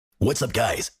What's up,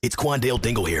 guys? It's Quandale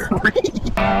Dingle here. Oh,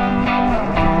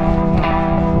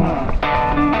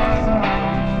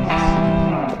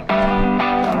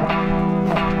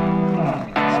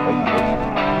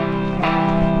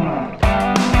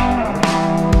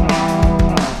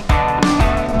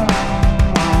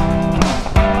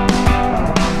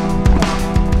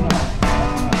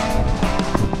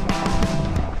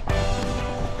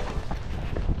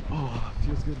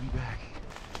 feels good to be back.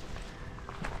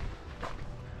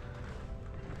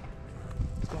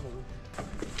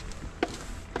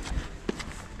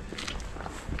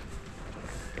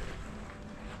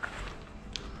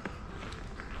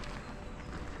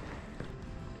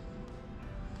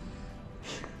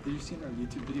 Did you see in our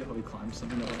YouTube video how we climbed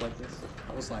something that was like this?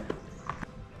 I was like,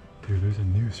 Dude, there's a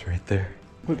noose right there.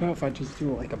 what about if I just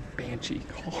do like a banshee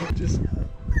call? Just.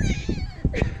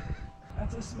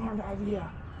 That's a smart idea.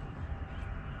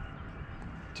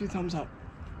 2 thumbs up.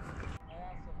 I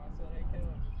asked him, I said, hey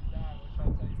Caleb, if you die, what should I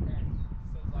tell your parents?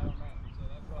 He says, I don't know. So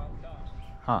that's what I've done.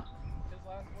 Huh. His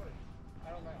last words, I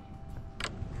don't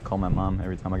know. Call my mom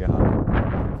every time I get high.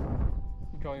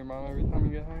 You call your mom every time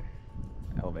you get high?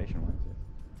 Elevation wise.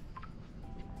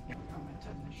 I'm gonna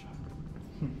tetanus shot.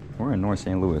 We're in North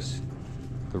St. Louis.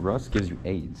 The rust gives you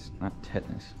AIDS, not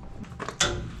tetanus.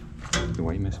 Dude,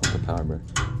 why are you messing with the power, bro?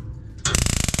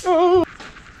 Oh!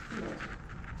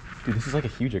 Dude, this is like a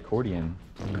huge accordion.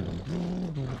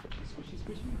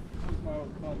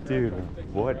 Dude,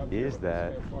 what is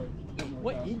that?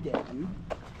 What is that, dude?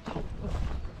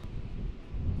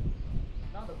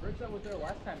 No, the bridge that was there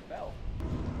last time fell.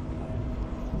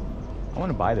 I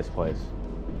want to buy this place.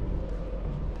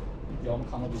 Yo, I'm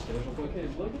kind of stairs real quick. Hey,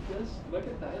 look at this. Look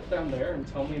at that down there and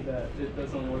tell me that it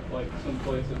doesn't look like some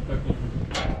place that fucking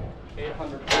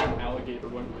 800-pound alligator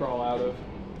wouldn't crawl out of.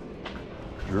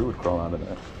 Drew would crawl out of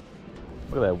that.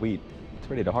 Look at that wheat. It's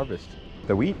ready to harvest.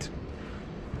 The wheat?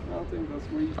 I don't think that's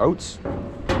wheat. Oats?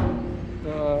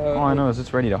 All I know is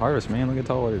it's ready to harvest, man. Look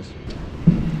how tall it is.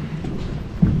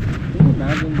 Can you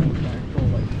imagine the actual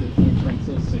like Disney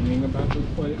princess singing about this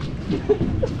place?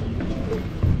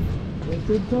 It's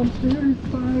a dumpster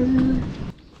fire.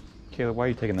 Caleb, why are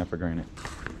you taking that for granted?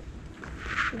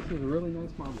 This is a really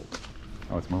nice marble.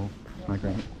 Oh, it's mobile. Not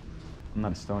granite. I'm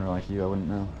not a stoner like you. I wouldn't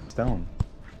know. Stone.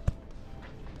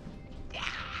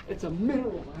 It's a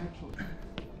mineral, actually.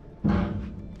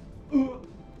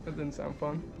 That didn't sound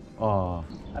fun. Oh.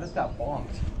 I just got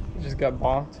bonked. You just got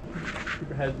bonked.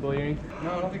 Your head's bleeding.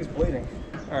 No, I don't think it's bleeding.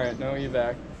 Alright, now you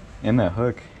back. And that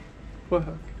hook. What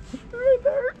hook? Right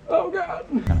there. Oh god.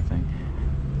 Kind of thing.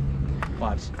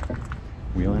 Watch.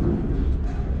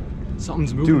 Wheeling.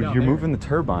 Something's moving. Dude, you're moving the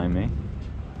turbine, man.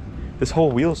 This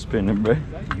whole wheel's spinning, bro. Is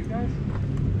that you guys?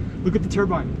 Look at the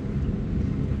turbine.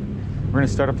 We're gonna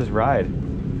start up this ride.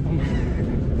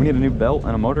 We need a new belt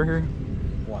and a motor here.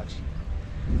 Watch.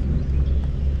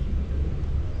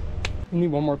 We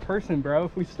need one more person, bro.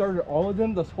 If we started all of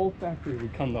them, this whole factory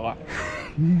would come to life.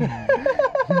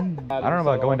 I don't know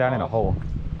about going down in a hole.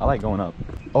 I like going up.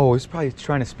 Oh, it's probably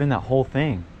trying to spin that whole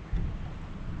thing.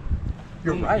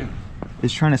 You're right.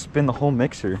 It's trying to spin the whole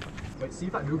mixer. Wait, see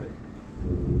if I move it.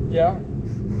 Yeah?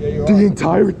 Yeah, you are. The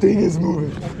entire thing is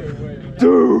moving. Okay, wait.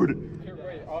 Dude! Here,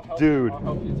 wait. I'll help Dude. you. I'll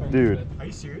help you turn Dude. this. Are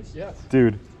you serious? Yes.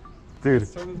 Dude. Dude.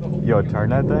 So does the whole Yo, thing. turn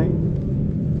that thing.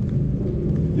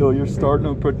 Yo, you're starting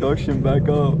a production back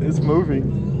up. It's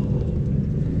moving.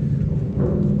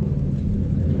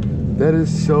 That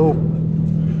is so...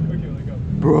 Okay, let go.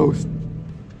 Bro,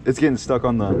 it's getting stuck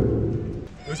on the...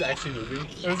 It was actually moving.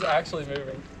 It was actually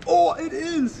moving. Oh, it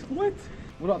is. What?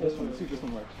 What about this one? Let's see if this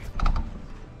one works.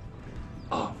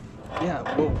 Oh, yeah.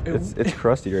 Whoa. It's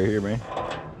crusty right here, man.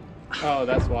 Oh,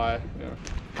 that's why. Yeah.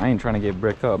 I ain't trying to get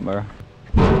bricked up, bro.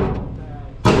 Picking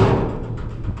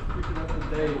up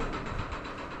the date.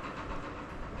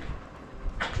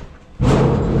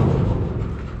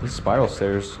 This spiral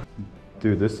stairs.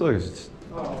 Dude, this looks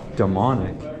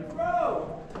demonic.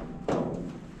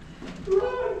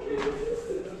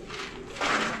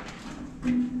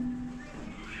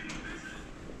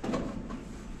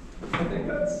 I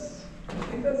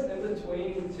think that's in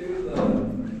between the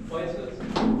places.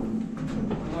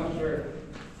 I'm not sure.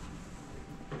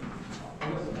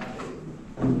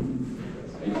 Are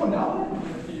you going down?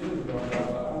 He is going down. I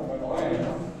don't know why I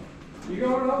am. You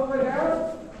going all the way down?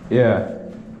 Yeah.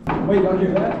 Wait, y'all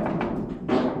hear that?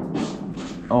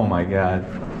 Oh my god.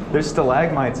 There's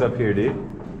stalagmites up here, dude.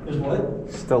 There's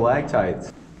what?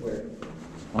 Stalactites. Where?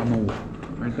 On the...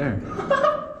 right there.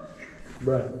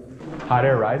 Bruh. Hot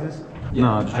air rises?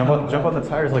 No, jump on the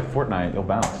tires like Fortnite. You'll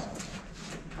bounce.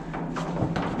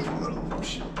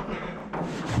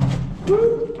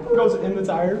 Goes in the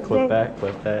tire. Clip that,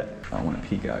 clip that. I want to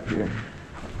peek out here.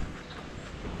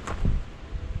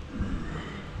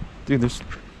 Dude, there's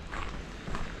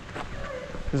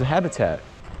a habitat.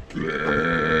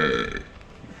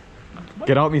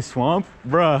 Get out me swamp,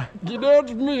 bruh. Get out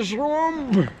me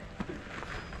swamp.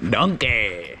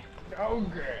 Donkey.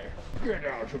 Okay. Get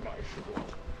out of my swamp.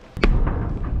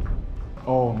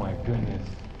 Oh my goodness.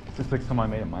 It's just like someone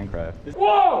made a Minecraft.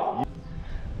 Whoa!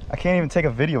 I can't even take a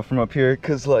video from up here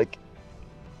because like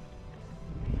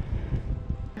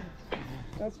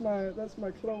That's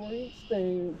my chlorine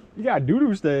stain. you got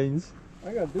doo-doo stains.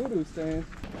 I got doo-doo stains.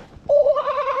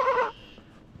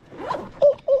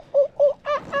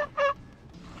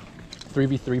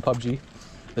 3v3 PUBG.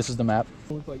 This is the map.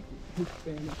 Looks like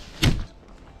Hispanic.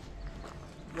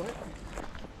 What?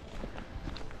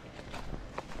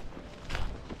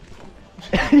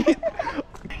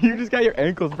 You just got your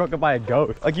ankles broken by a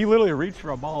goat. Like you literally reached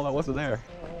for a ball that wasn't there.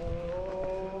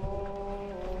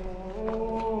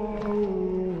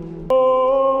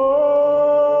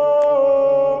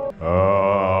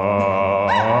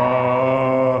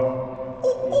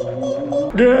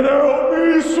 Get out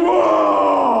me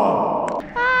swamp!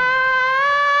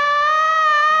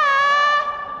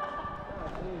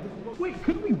 Wait,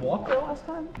 couldn't we walk there last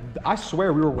time? I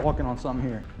swear we were walking on something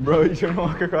here. Bro, you trying to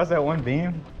walk across that one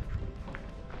beam?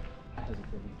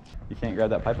 You can't grab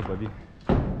that pipe above you.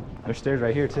 There's stairs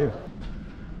right here too.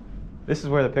 This is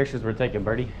where the pictures were taken,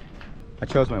 Birdie. I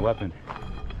chose my weapon.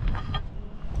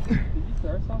 Did you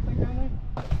start something down there?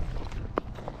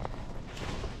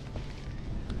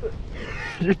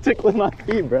 You're tickling my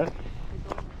feet, bro.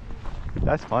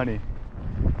 That's funny.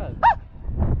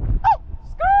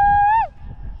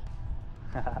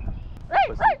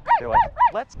 They're like,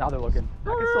 let's. Now they're looking. I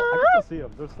can still see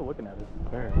them. They're still looking at us.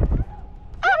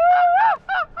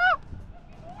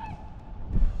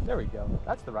 There we go.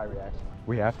 That's the right reaction.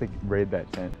 We have to raid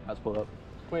that tent. Let's pull up.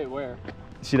 Wait, where?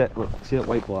 See that? Look, see that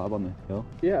white blob on the hill?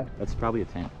 Yeah. That's probably a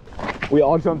tent. We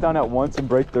all jump down at once and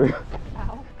break through.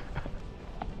 Ow.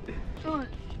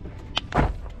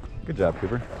 Good job,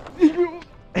 Cooper. He's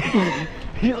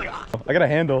like, ah. I got a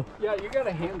handle. Yeah, you got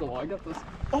a handle. I got this.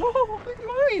 Oh, look at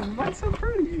mine. Mine's so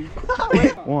pretty.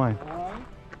 1,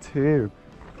 2,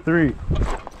 3.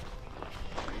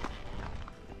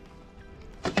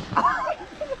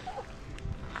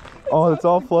 Oh, it's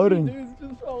all floating. Dudes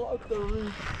just fell off the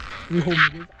roof. You hold me,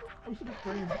 dude. I should have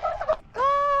framed.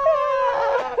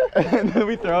 And then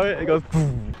we throw it, it goes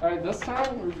boom. All right, this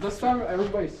time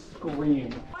everybody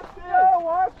scream. Yeah,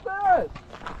 watch this.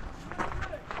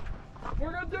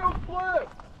 We're gonna do a flip.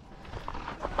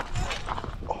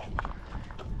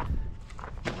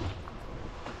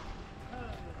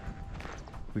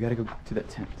 We gotta go to that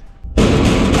tent.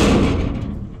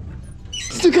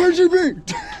 Stick RGB.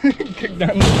 Kick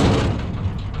down.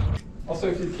 Also,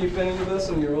 if you keep into this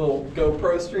in your little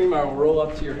GoPro stream, I will roll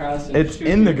up to your house and It's shoot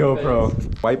in you the face.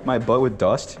 GoPro. Wipe my butt with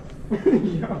dust.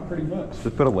 Yeah, pretty much.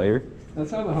 Just put a layer.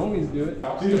 That's how the homies do it.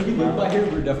 Dude, if we live by here,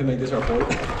 we'd definitely make this our fort.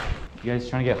 You guys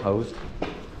trying to get hosed?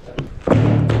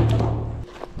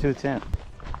 To the tent.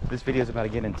 This video is about to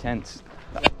get intense.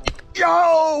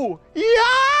 Yo!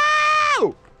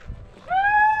 Yo!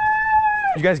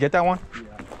 Did you guys get that one? Yeah.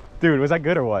 Dude, was that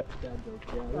good or what?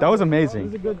 That was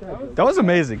amazing. That was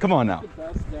amazing. Come on now.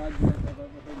 Best dad joke I've ever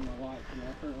heard in my life. And I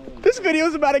currently- This video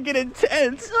is about to get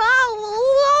intense. Is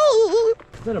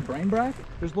that a brain brack?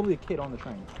 There's literally a kid on the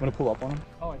train. I'm gonna pull up on him.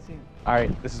 Oh, I see him. All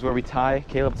right, this is where we tie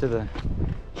Caleb to the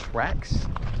tracks.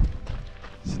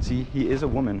 Since he is a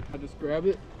woman. I just grab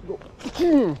it. Go.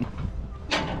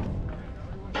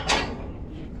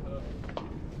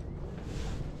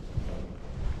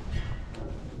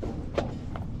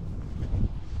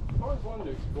 I always wanted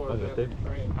to explore that the thing?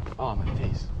 train. Oh, my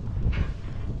face.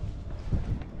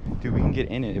 Dude, we can get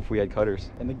in it if we had cutters.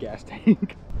 In the gas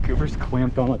tank. Cooper's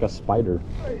clamped on like a spider.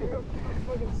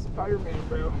 Fucking Spider-Man,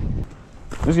 bro.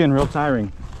 This is getting real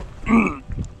tiring. Dude,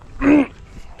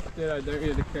 I dare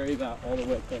you to carry that all the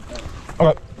way up that down.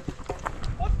 Okay.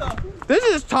 What the? This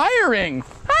is tiring.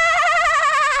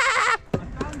 I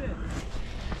found it.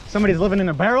 Somebody's living in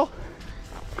a barrel.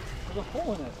 There's a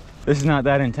hole in it. This is not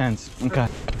that intense. Okay.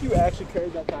 You actually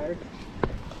carried that tire?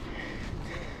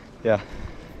 Yeah.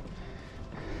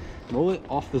 Roll it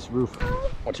off this roof.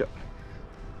 Watch out.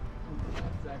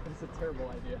 Zach, it's a terrible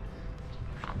idea.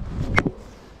 I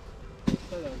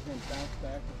thought I was gonna bounce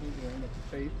back and hit you in the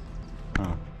face.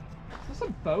 Oh. Is this a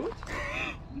boat?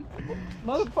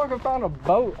 Motherfucker found a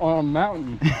boat on a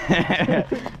mountain.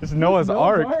 This is Noah's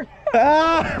Ark.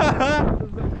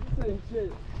 Same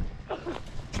shit.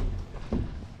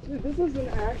 Dude, this is an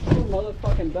actual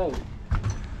motherfucking boat.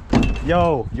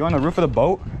 Yo, you on the roof of the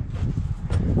boat?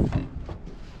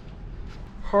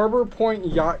 Harbor Point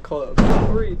Yacht Club.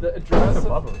 3, the address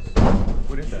of...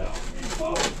 What is that?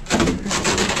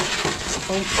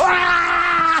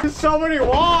 Ah! So many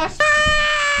wasps!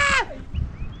 Ah!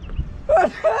 What the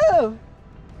hell?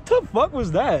 The fuck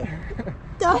was that?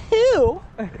 The hell?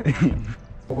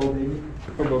 Hobo baby.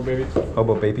 Hobo baby.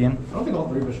 Hobo Bapian? I don't think all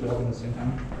three of us should open at the same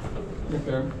time.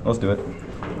 Okay. Let's do it.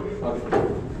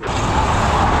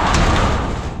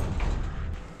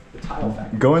 The tile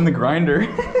factory. Go in the grinder.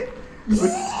 Dude,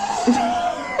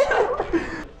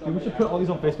 we should put all these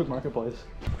on Facebook Marketplace.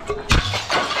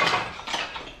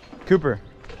 Cooper,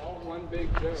 All one big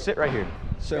joke. sit right here.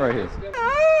 Sit right here.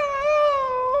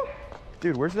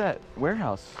 Dude, where's that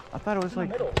warehouse? I thought it was like...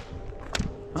 Middle.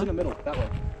 It's in the middle, that way.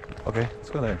 Okay, let's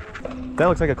go there. That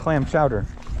looks like a clam chowder.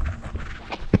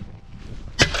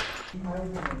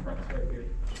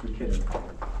 You're kidding.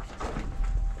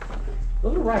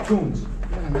 Those are raccoons.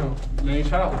 I know. Many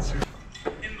childs.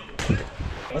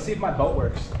 Let's see if my boat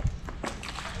works.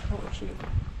 Oh shit.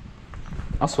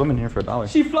 I'll swim in here for $1.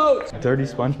 She floats! Dirty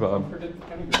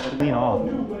SpongeBob. Lean off.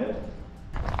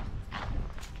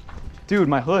 Dude,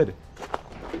 my hood.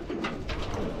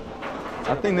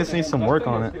 I think this needs some work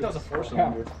on it. That was a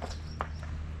 4-cylinder.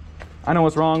 I know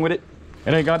what's wrong with it.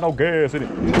 It ain't got no gas in it.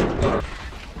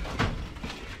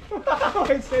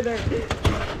 Wait, stay there.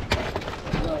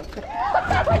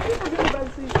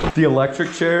 The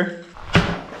electric chair.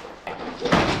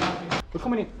 Look how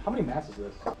many mats is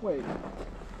this? Wait.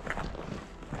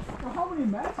 How many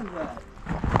mats is that?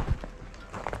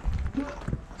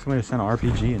 Somebody sent an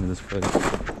RPG into this place.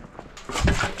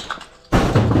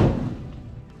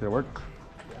 Did it work?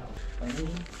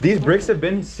 These bricks have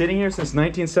been sitting here since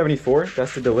 1974.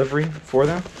 That's the delivery for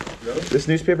them. Really? This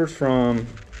newspaper's from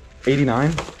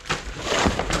 '89.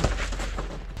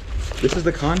 This is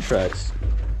the contracts.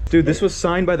 Dude, this was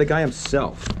signed by the guy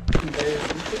himself.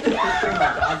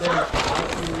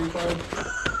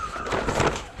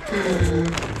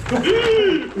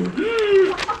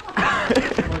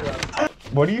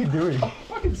 What are you doing?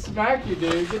 Fucking smack you,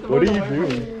 dude. Get the What are fuck you away from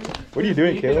doing? me. What are you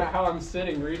doing, Looking Caleb? at how I'm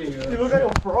sitting reading this. You look like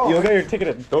a frog. You look like you're taking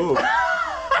a dog.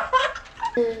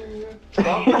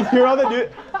 You're on the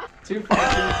dude. Too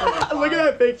far. Look at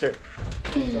that picture.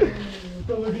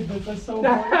 Look at this, that's so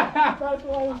funny. That's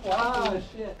why. Ah,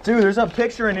 shit. Dude, there's a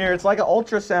picture in here. It's like an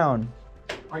ultrasound.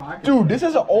 Dude, this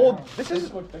is an old. This is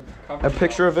a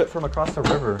picture of it from across the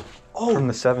river. Oh, from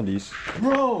the 70s.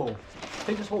 Bro,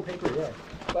 take this whole paper, yeah.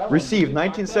 Received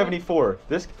 1974.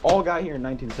 This all got here in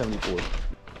 1974.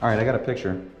 All right, I got a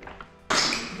picture.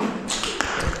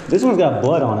 This one's got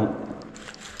blood on it.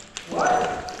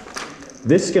 What?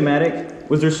 This schematic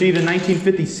was received in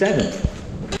 1957.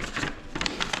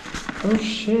 Oh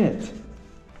shit.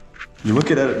 You look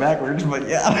at it backwards, but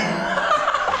yeah.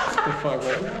 The fuck,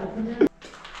 right?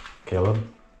 Caleb.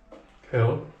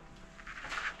 Cool.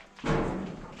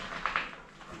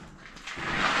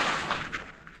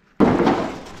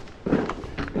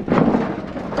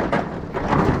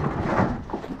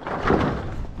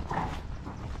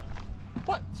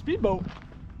 What? Speedboat.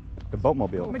 The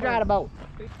boatmobile. Let me drive a boat.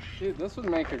 Dude, this would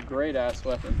make a great ass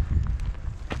weapon.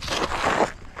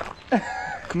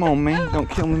 Come on, man. Don't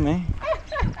kill me, man.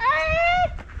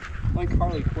 Like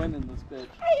Harley Quinn in this bitch.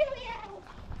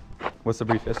 What's the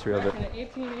brief history of it? Back in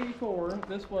 1884,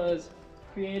 this was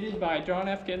created by John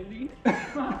F. Kennedy.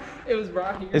 It was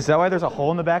brought here. Is that why there's a hole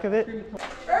in the back of it?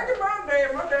 Back in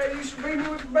my dad used to beat me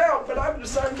with a belt, but I've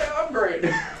decided to upgrade.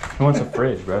 Who wants a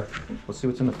fridge, bro? Let's see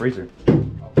what's in the freezer.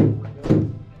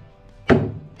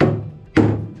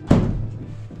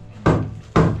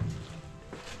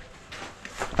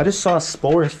 I just saw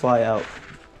spores fly out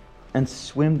and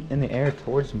swim in the air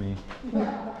towards me.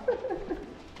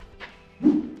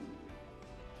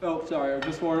 Oh, sorry,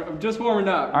 I'm just warming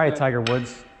up. All right, okay? Tiger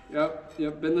Woods. Yep,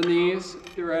 bend the knees.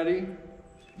 You ready?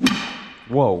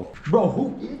 Whoa. Bro,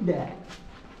 who did that?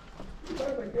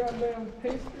 Like a goddamn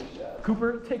pastry chef.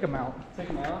 Cooper, take him out. Take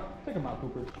him out. Take him out,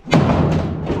 Cooper.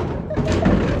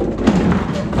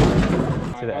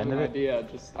 To the end of it? Idea.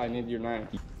 Just I need your knife.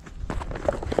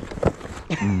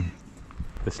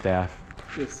 The staff.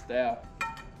 Just staff.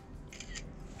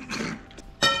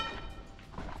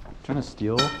 Trying to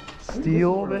steal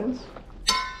this?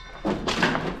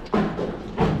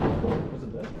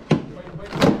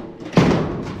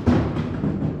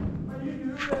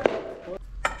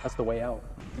 That's the way out.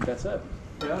 That's it.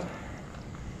 Yeah.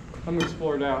 I'm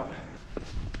explored out.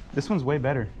 This one's way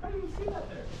better.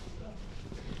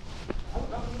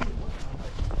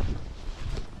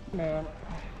 Man,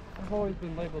 I've always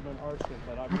been labeled an arson,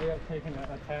 but I may have taken it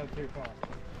a tad too far.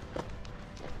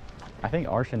 I think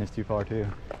arson is too far too.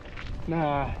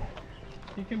 Nah,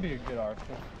 he can be a good arson.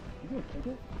 You got a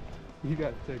ticket? You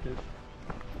got a ticket.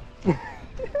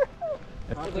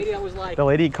 The lady that was like, The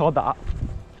lady called the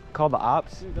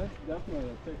ops. Dude, that's definitely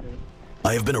a ticket.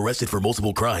 I have been arrested for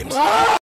multiple crimes.